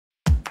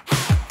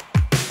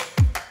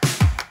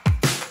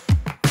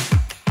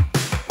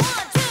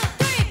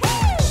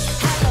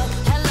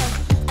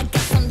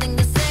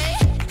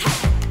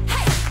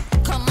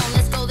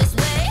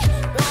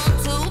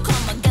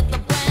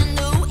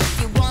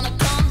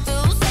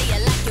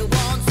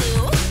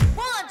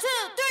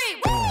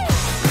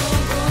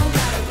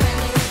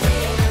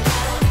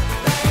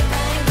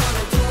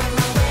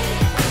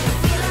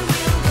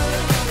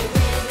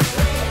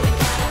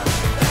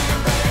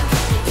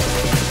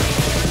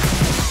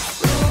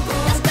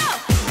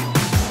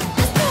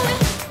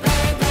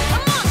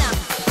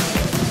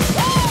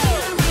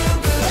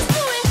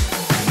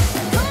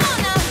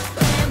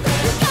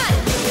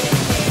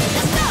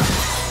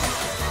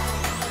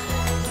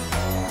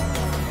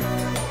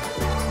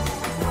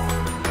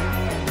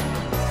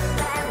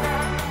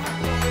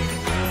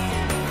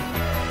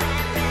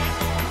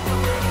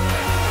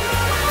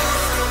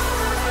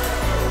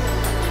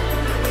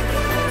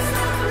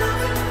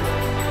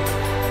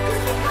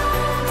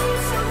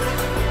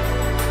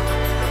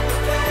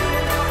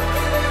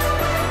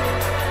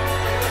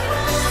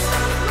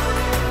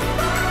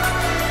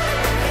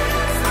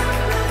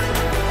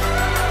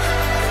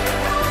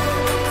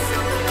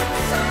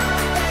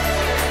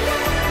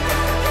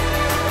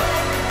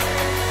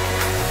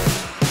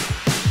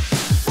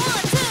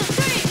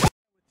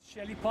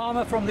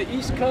Palmer from the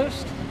East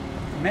Coast,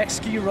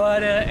 Waveski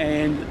rider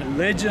and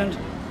legend.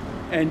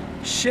 And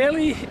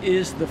Shelly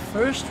is the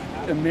first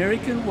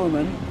American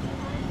woman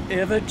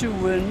ever to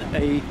win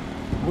a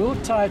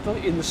world title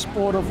in the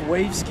sport of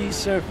Waveski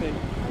surfing.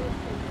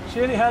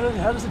 Shelly, how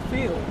does it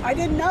feel? I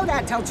didn't know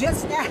that till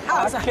just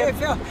now. So Okay. it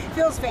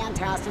feels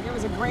fantastic. It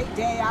was a great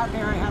day out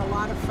there. I had a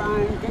lot of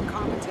fun, good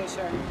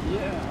competition.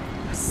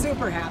 Yeah.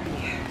 Super happy.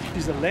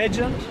 She's a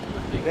legend.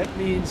 That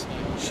means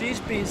she's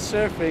been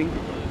surfing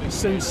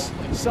since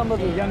some of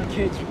the young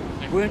kids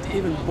weren't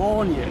even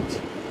born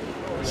yet.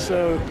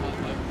 So,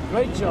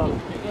 great job.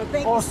 Well,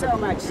 thank Awesome. you so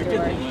much, You Stuart.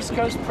 did the East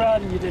Coast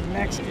proud and you did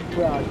Waveski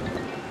proud.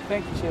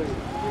 Thank you, Shelly.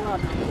 You're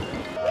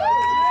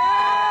welcome.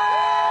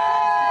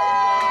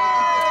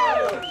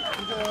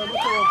 Look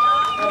at